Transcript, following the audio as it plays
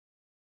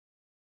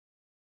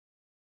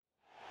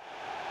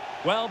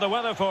Well, the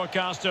weather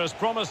forecasters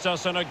promised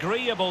us an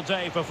agreeable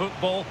day for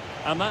football,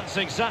 and that's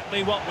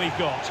exactly what we've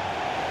got.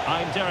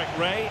 I'm Derek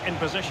Ray, in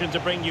position to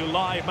bring you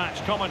live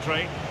match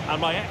commentary,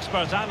 and my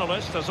expert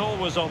analyst, as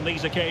always on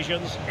these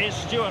occasions, is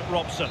Stuart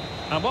Robson.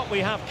 And what we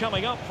have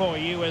coming up for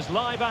you is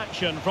live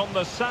action from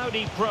the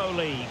Saudi Pro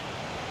League.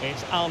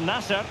 It's Al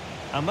Nassr,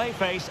 and they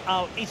face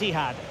Al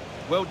Ittihad.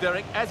 Well,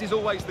 Derek, as is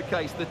always the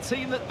case, the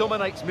team that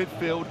dominates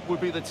midfield would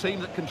be the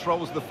team that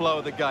controls the flow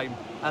of the game.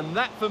 And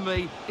that, for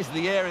me, is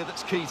the area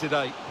that's key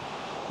today.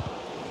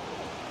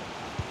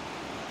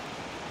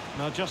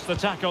 Now, just the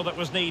tackle that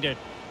was needed.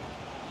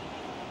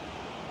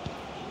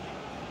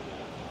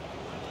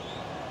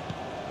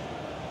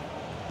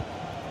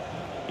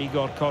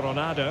 Igor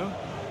Coronado.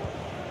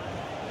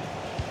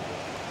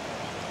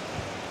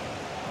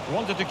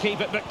 Wanted to keep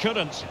it, but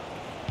couldn't.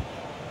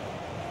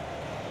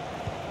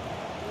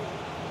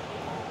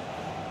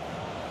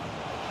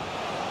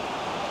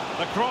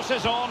 The cross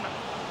is on.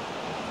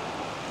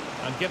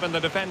 And given the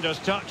defender's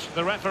touch,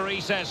 the referee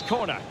says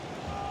corner.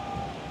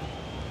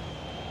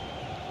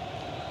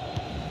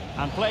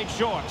 And played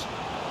short.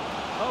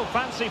 Oh,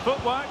 fancy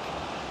footwork.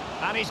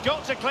 And he's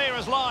got to clear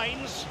his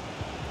lines.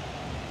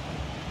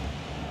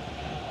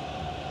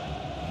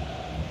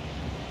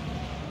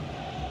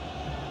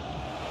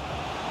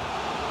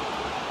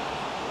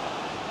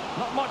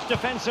 Not much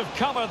defensive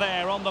cover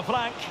there on the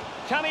flank.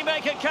 Can he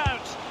make it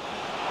count?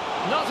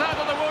 Not out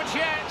of the woods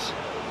yet.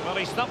 Well,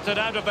 he stumped it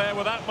out of there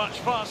without much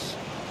fuss.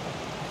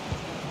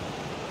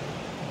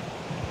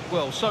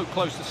 Well, so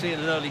close to seeing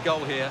an early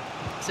goal here.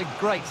 It's a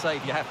great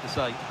save, you have to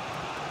say.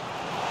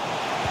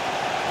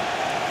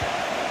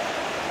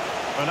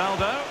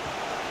 Ronaldo.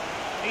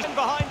 He's in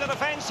behind the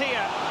defence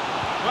here.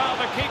 Well,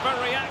 the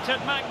keeper reacted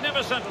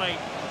magnificently.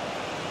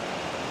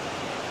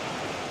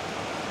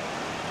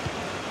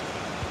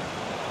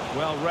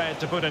 Well read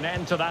to put an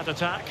end to that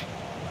attack.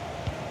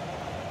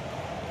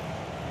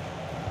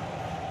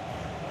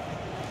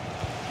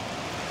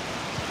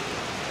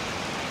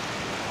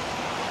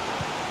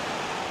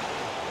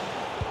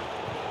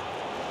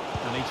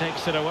 And he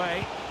takes it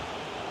away.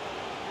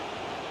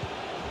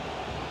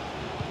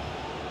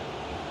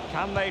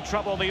 Can they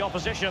trouble the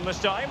opposition this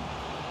time?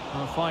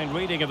 A fine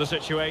reading of the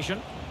situation.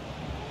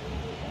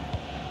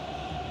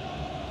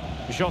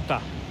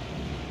 Jota.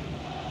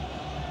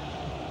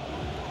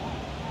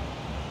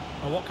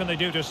 Well, what can they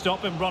do to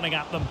stop him running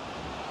at them?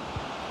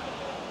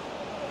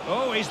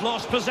 Oh, he's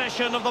lost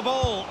possession of the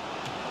ball.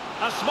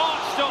 A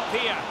smart stop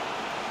here.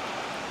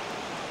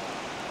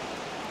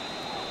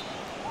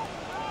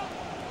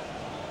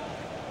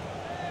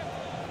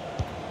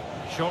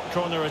 Short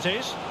corner it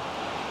is.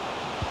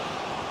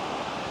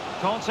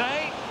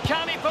 Conte,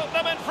 can he put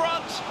them in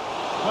front?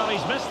 Well,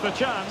 he's missed the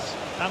chance,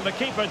 and the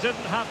keeper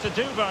didn't have to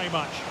do very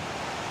much.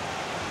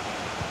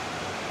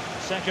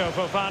 Seko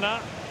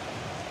Fofana.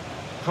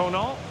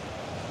 Kono.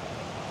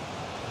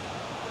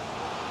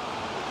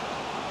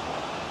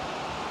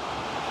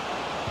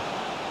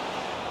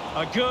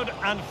 A good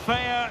and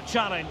fair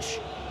challenge.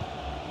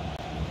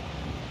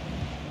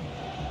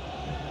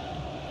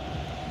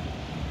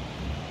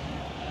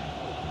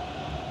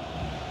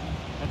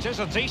 It is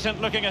a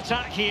decent-looking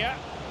attack here.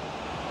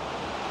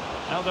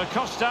 Elder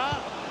Costa.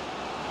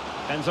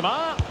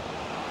 Benzema.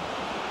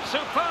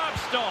 Superb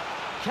stop.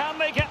 Can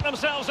they get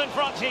themselves in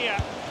front here?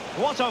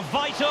 What a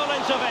vital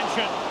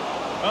intervention.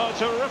 Oh,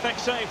 terrific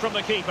save from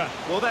the keeper.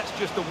 Well, that's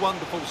just a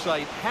wonderful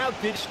save. How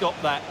did he stop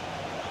that?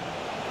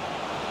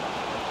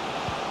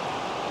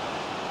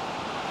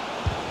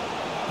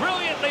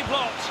 Brilliantly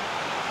blocked.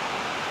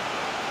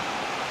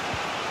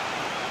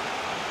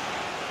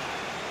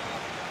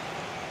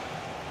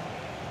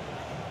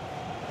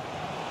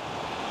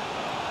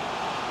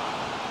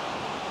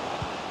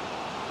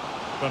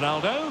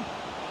 Ronaldo.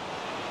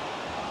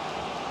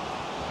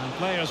 And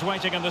players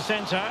waiting in the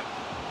centre.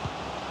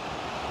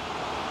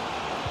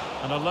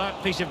 An alert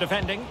piece of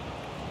defending.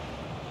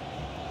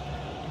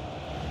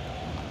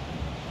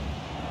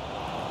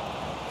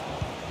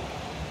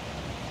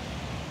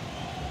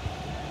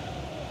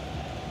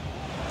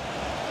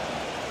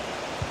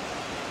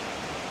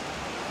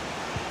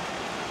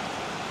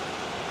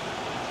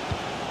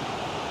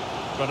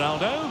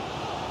 Ronaldo.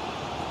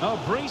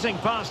 Oh, breezing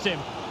past him.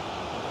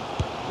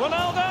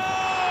 Ronaldo!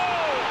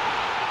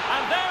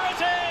 And there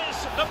it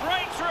is! The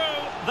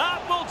breakthrough!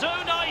 That will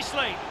do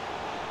nicely.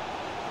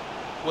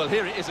 Well,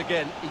 here it is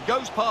again. He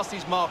goes past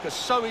his marker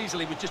so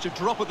easily with just a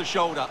drop of the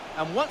shoulder.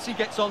 And once he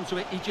gets onto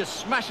it, he just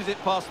smashes it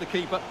past the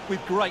keeper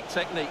with great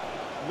technique.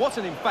 What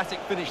an emphatic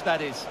finish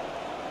that is.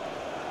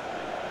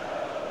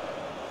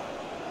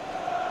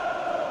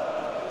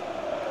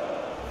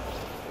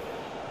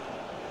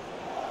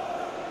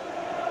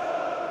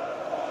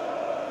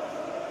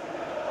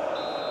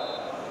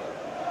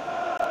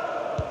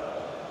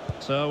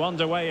 So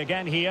underway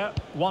again here.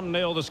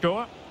 1-0 the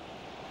score.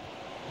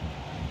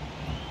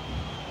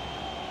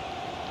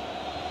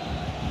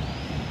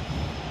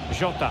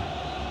 Jota.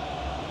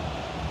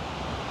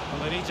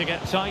 Well, they need to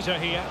get tighter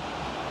here.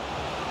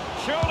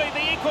 Surely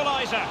the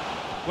equaliser.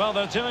 Well,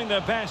 they're doing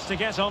their best to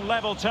get on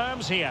level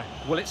terms here.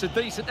 Well, it's a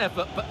decent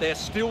effort, but they're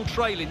still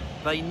trailing.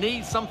 They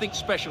need something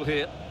special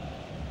here.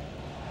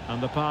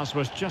 And the pass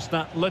was just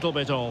that little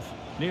bit off.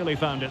 Nearly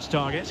found its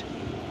target.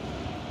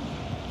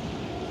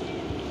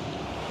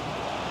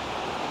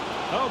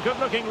 Oh,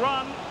 good-looking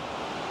run.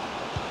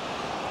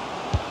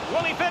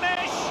 Will he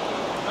finish?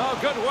 Oh,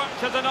 good work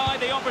to deny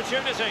the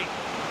opportunity.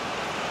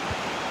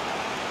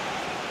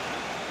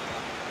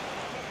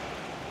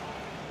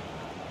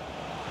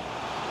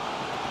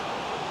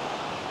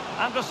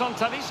 Anderson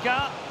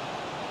Talisca.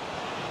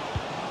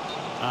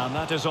 And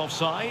that is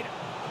offside.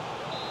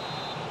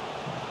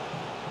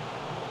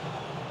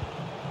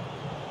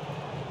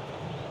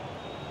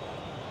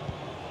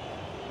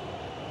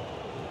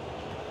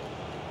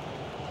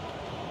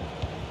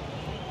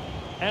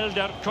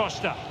 Elder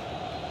Costa.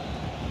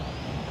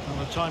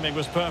 Well, the timing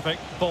was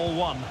perfect. Ball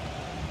one.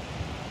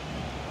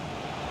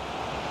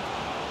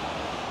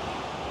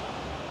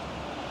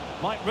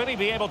 Might really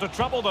be able to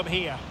trouble them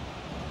here.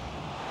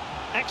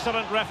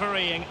 Excellent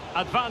refereeing.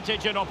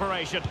 Advantage in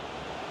operation.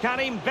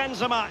 Karim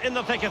Benzema in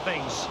the thick of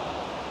things.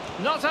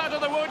 Not out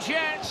of the woods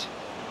yet.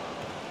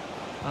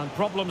 And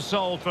problem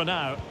solved for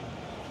now.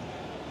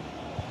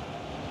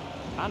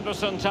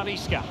 Anderson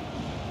Talisca.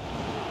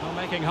 Well,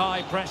 making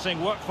high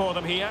pressing work for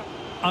them here.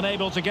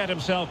 Unable to get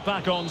himself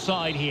back on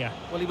side here.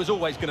 Well, he was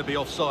always going to be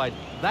offside.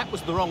 That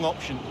was the wrong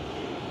option.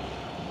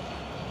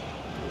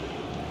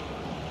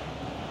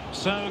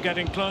 So,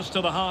 getting close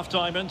to the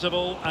half-time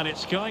interval, and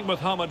it's going with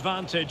home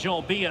advantage,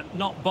 albeit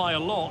not by a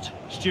lot.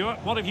 Stuart,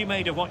 what have you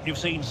made of what you've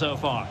seen so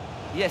far?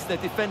 Yes,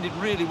 they've defended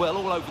really well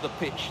all over the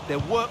pitch. Their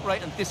work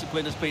rate and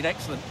discipline has been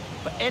excellent.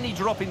 But any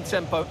drop in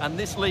tempo, and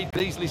this lead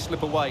could easily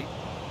slip away.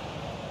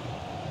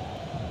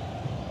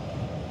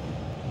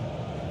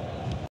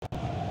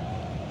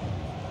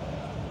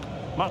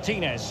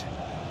 Martinez.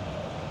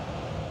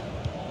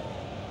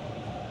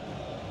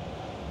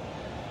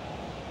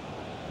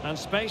 And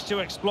space to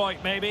exploit,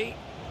 maybe.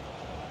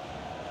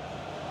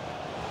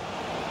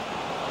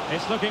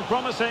 It's looking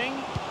promising.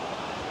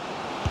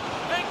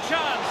 Big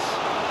chance.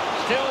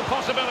 Still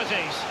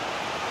possibilities.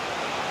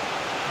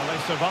 Well,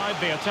 they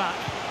survived the attack.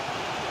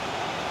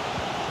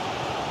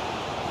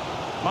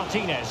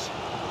 Martinez.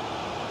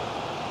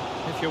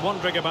 If you're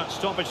wondering about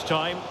stoppage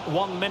time,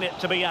 1 minute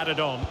to be added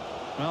on.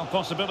 Well,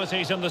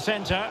 possibilities in the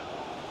centre.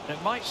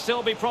 It might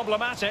still be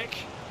problematic.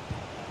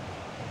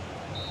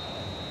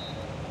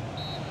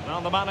 Well,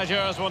 the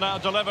managers will now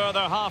deliver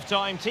their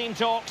half-time team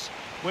talks.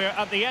 We're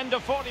at the end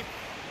of 40...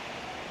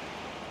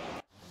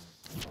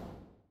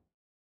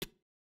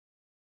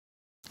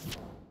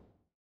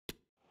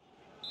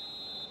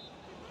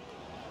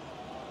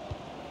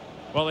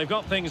 Well, they've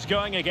got things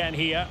going again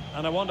here,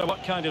 and I wonder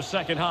what kind of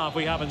second half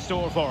we have in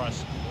store for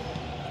us.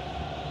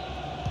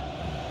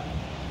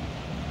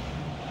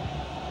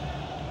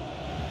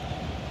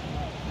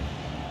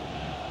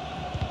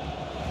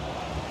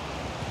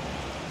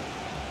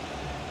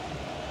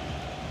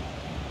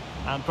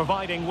 And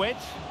providing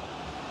width.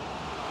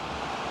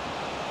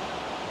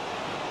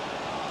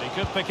 He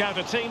could pick out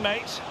a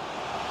teammate.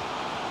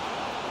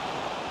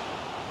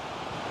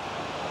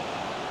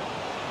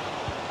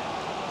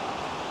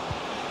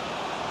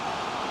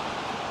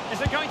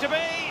 Is it going to be?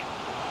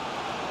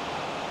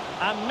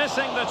 And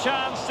missing the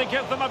chance to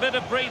give them a bit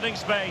of breathing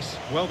space.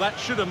 Well, that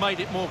should have made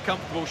it more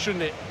comfortable,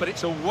 shouldn't it? But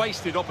it's a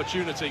wasted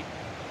opportunity.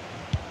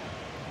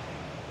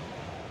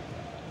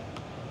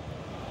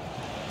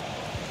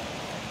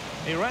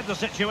 He read the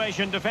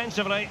situation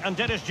defensively and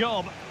did his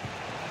job.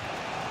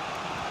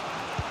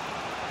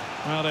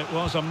 Well, it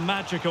was a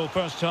magical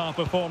first-half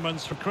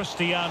performance for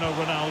Cristiano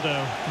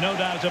Ronaldo. No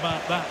doubt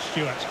about that,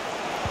 Stuart.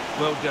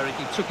 Well, Derek,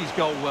 he took his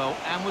goal well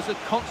and was a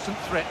constant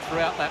threat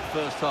throughout that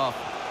first half.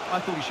 I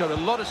thought he showed a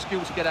lot of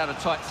skill to get out of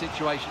tight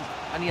situations,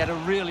 and he had a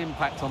real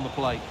impact on the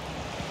play.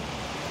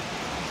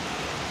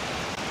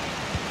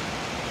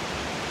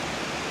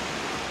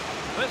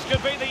 This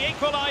could be the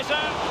equaliser.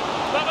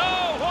 But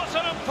oh, what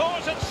an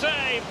important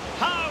save.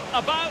 How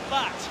about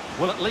that?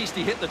 Well, at least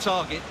he hit the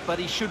target, but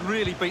he should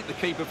really beat the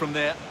keeper from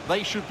there.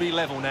 They should be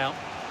level now.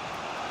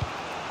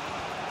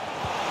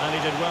 And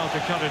he did well to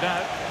cut it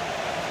out.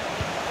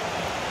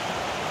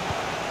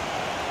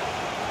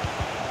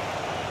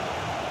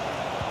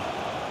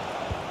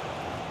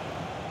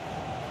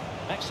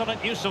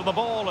 Excellent use of the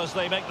ball as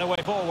they make their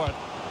way forward.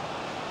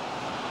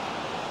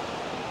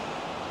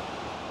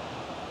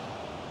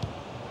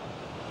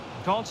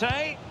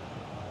 Conte.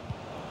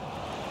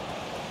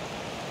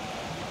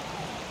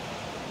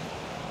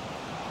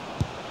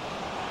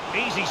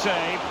 Easy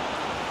save.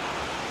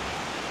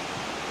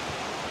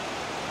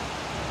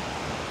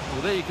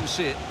 Well, there you can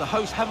see it. The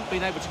hosts haven't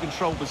been able to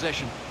control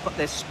possession, but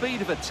their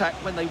speed of attack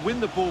when they win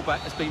the ball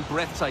back has been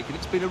breathtaking.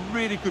 It's been a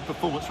really good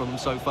performance from them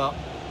so far.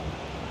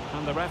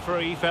 And the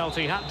referee felt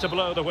he had to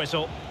blow the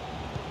whistle.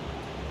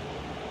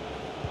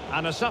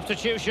 And a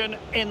substitution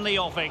in the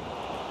offing.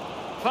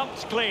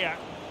 Thumped clear.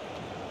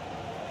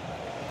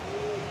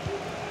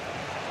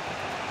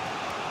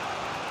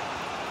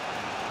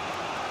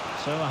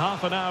 So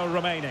half an hour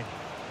remaining.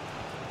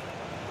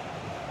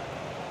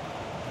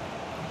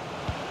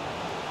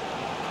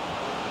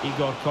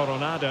 Igor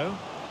Coronado.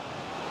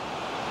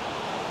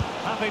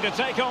 Happy to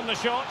take on the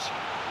shot.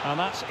 And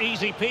that's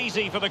easy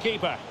peasy for the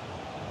keeper.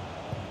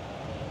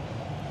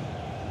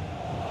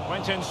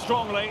 Went in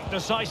strongly,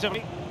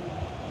 decisively.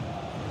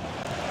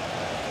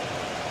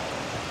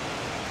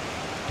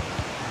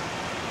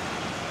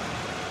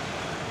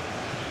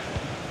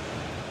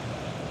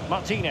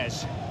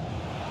 Martinez.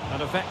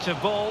 An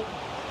effective ball.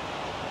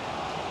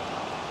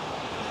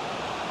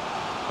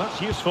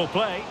 That's useful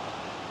play.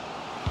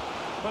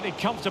 Pretty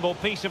comfortable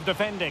piece of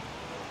defending.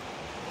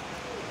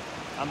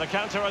 And the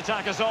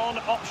counter-attack is on.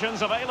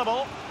 Options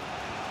available.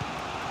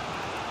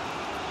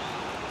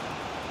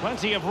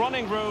 Plenty of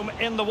running room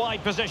in the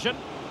wide position.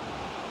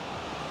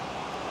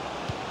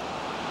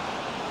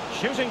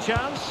 Shooting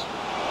chance.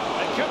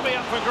 It could be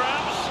up for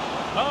grabs.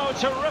 Oh,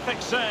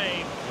 terrific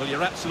save. Well,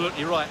 you're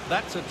absolutely right.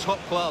 That's a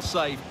top-class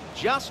save.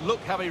 Just look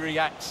how he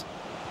reacts.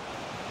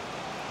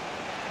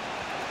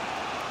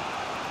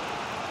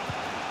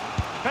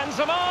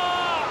 Benzema!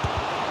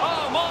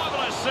 Oh,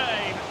 marvellous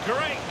save.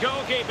 Great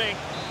goalkeeping.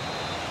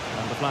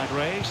 And the flag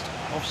raised.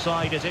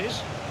 Offside it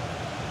is.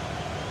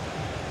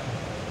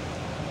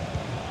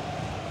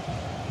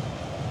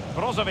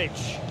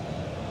 Brozovic.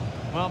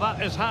 Well,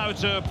 that is how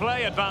to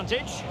play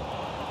advantage.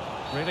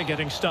 Really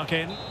getting stuck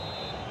in.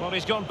 Well,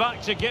 he's gone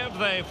back to give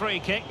the free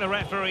kick, the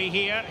referee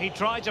here. He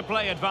tried to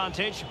play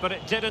advantage, but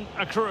it didn't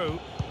accrue.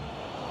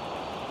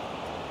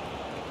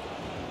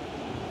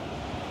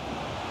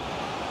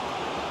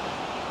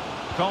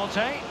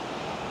 Conte.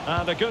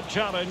 And a good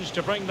challenge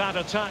to bring that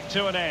attack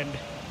to an end.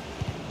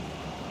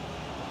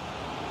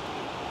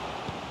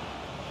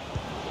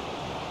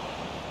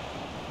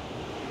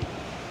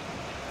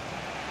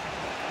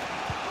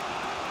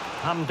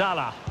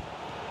 Hamdallah.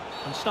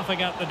 And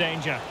snuffing out the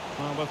danger.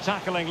 Well, with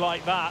tackling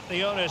like that,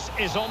 the onus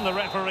is on the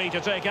referee to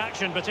take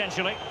action,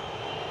 potentially.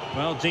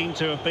 Well, deemed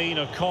to have been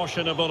a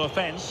cautionable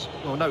offence.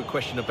 Well, no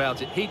question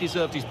about it. He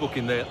deserved his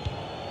booking there.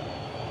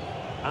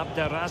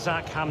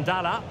 Abderrazak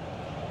Hamdallah.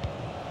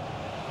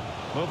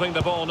 Moving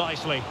the ball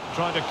nicely,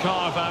 trying to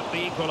carve out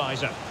the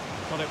equaliser.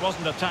 But it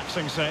wasn't a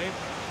taxing save.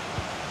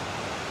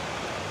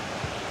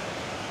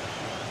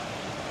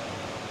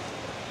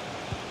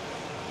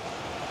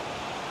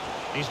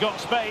 He's got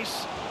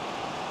space.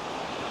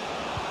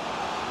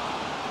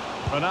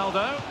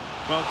 Ronaldo.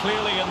 Well,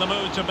 clearly in the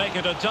mood to make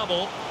it a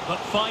double, but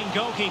fine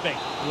goalkeeping.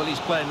 Well, he's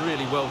playing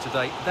really well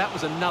today. That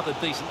was another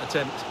decent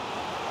attempt.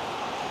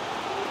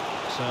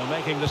 So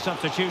making the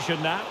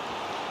substitution now.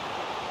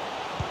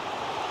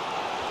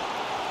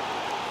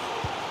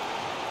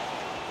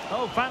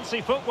 Oh, fancy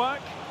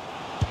footwork.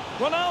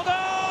 Ronaldo!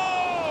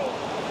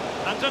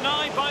 And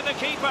denied by the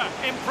keeper.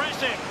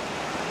 Impressive.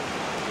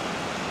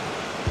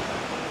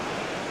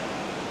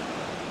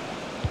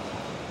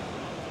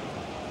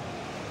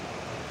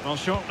 Well,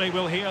 shortly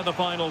we'll hear the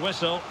final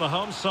whistle. The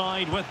home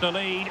side with the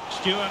lead.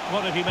 Stuart,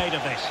 what have you made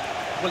of this?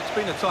 Well, it's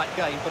been a tight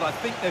game, but I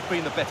think they've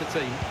been the better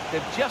team.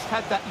 They've just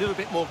had that little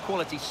bit more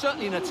quality,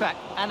 certainly in attack,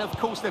 and of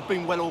course they've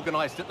been well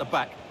organised at the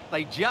back.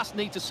 They just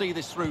need to see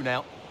this through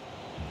now.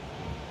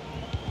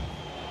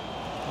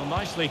 Well,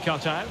 nicely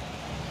cut out.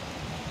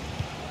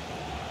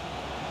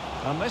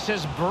 And this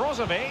is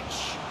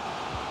Brozovic.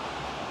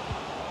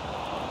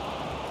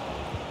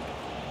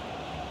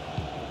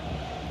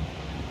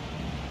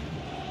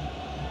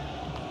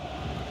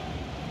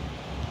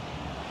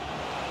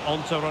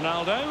 On to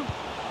Ronaldo.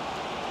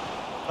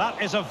 That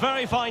is a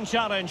very fine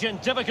challenge in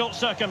difficult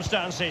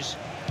circumstances.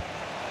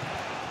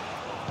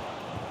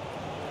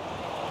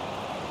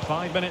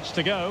 5 minutes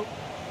to go.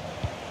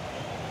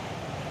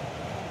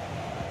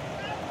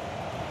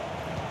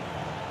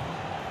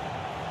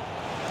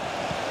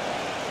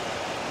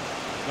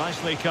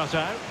 Nicely cut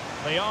out.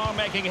 They are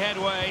making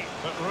headway,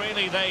 but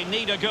really they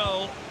need a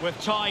goal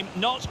with time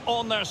not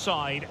on their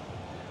side.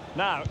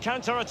 Now,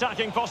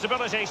 counter-attacking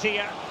possibilities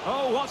here.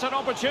 Oh, what an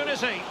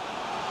opportunity.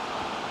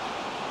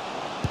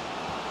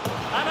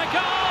 And a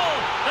goal!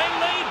 They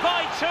lead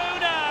by 2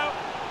 now.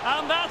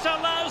 And that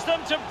allows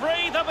them to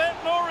breathe a bit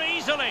more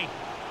easily.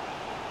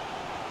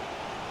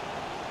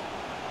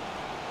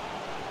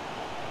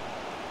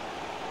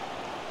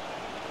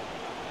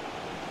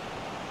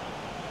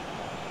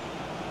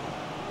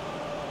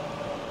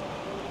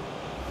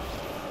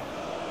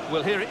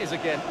 Well, here it is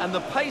again, and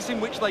the pace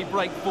in which they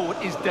break forward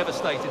is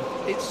devastating.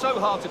 It's so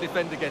hard to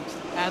defend against,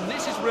 and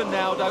this is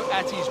Ronaldo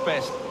at his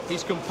best.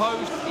 He's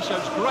composed, he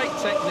shows great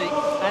technique,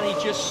 and he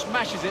just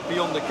smashes it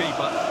beyond the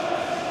keeper.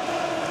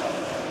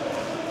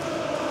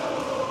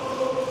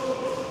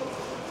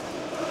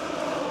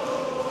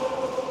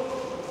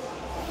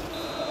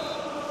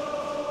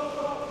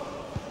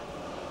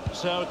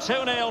 So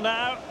 2-0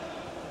 now.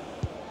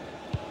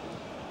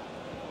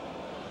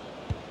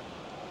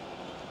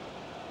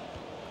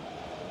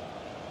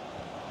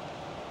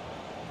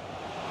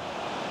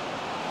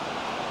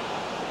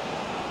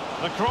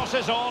 The cross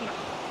is on.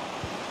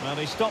 Well,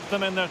 he stopped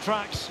them in their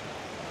tracks.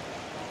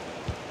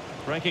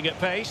 Breaking at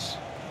pace.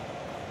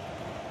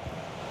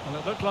 And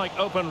it looked like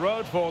open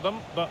road for them,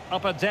 but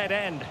up a dead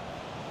end.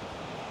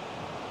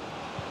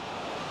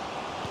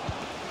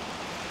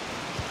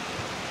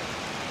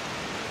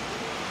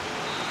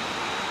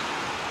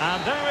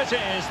 And there it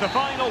is, the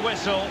final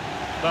whistle.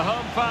 The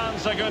home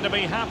fans are going to be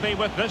happy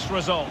with this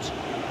result.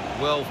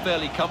 Well,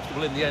 fairly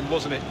comfortable in the end,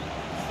 wasn't it?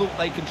 Thought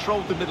they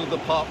controlled the middle of the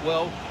park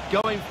well.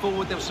 Going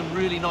forward, there was some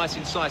really nice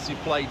incisive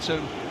play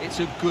too. It's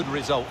a good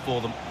result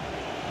for them.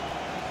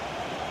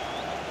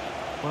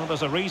 Well,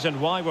 there's a reason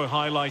why we're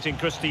highlighting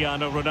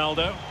Cristiano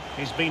Ronaldo.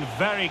 He's been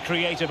very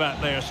creative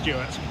out there,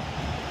 Stuart.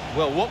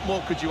 Well, what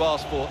more could you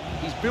ask for?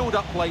 His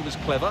build-up play was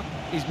clever,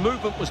 his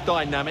movement was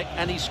dynamic,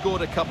 and he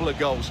scored a couple of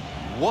goals.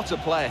 What a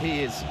player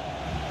he is.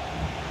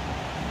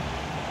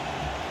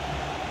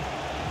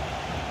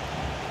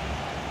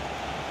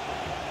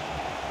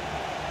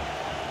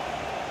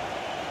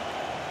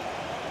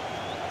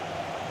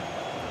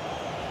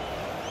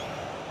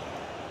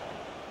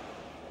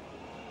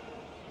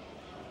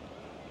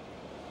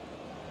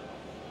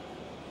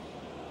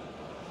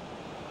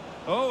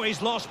 Oh,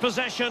 he's lost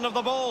possession of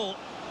the ball.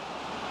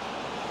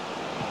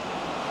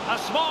 A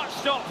smart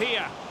stop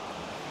here.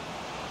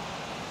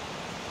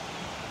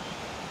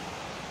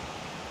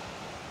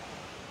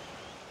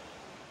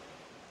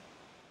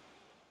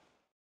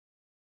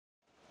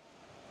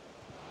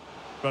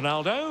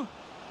 Ronaldo.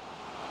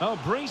 Oh,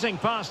 breezing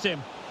past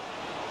him.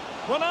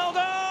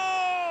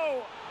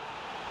 Ronaldo!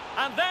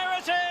 And there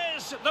it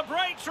is, the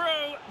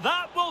breakthrough.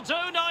 That will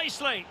do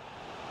nicely.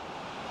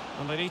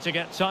 And they need to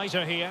get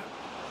tighter here.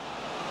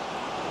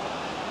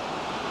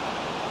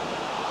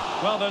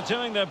 Well, they're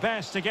doing their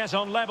best to get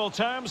on level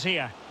terms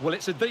here. Well,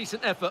 it's a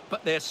decent effort,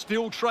 but they're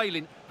still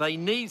trailing. They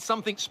need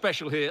something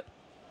special here.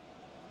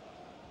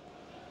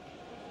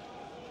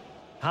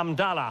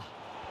 Hamdallah.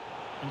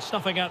 And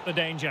snuffing out the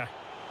danger.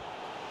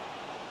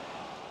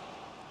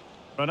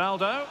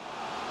 Ronaldo.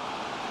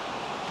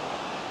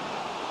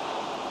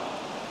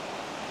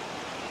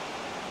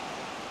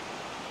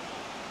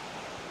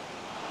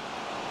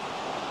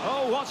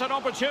 Oh, what an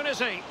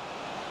opportunity.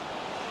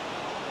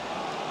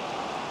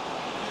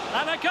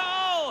 And a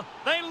goal!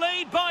 They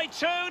lead by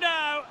 2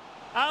 now.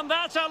 And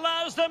that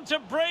allows them to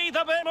breathe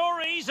a bit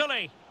more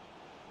easily.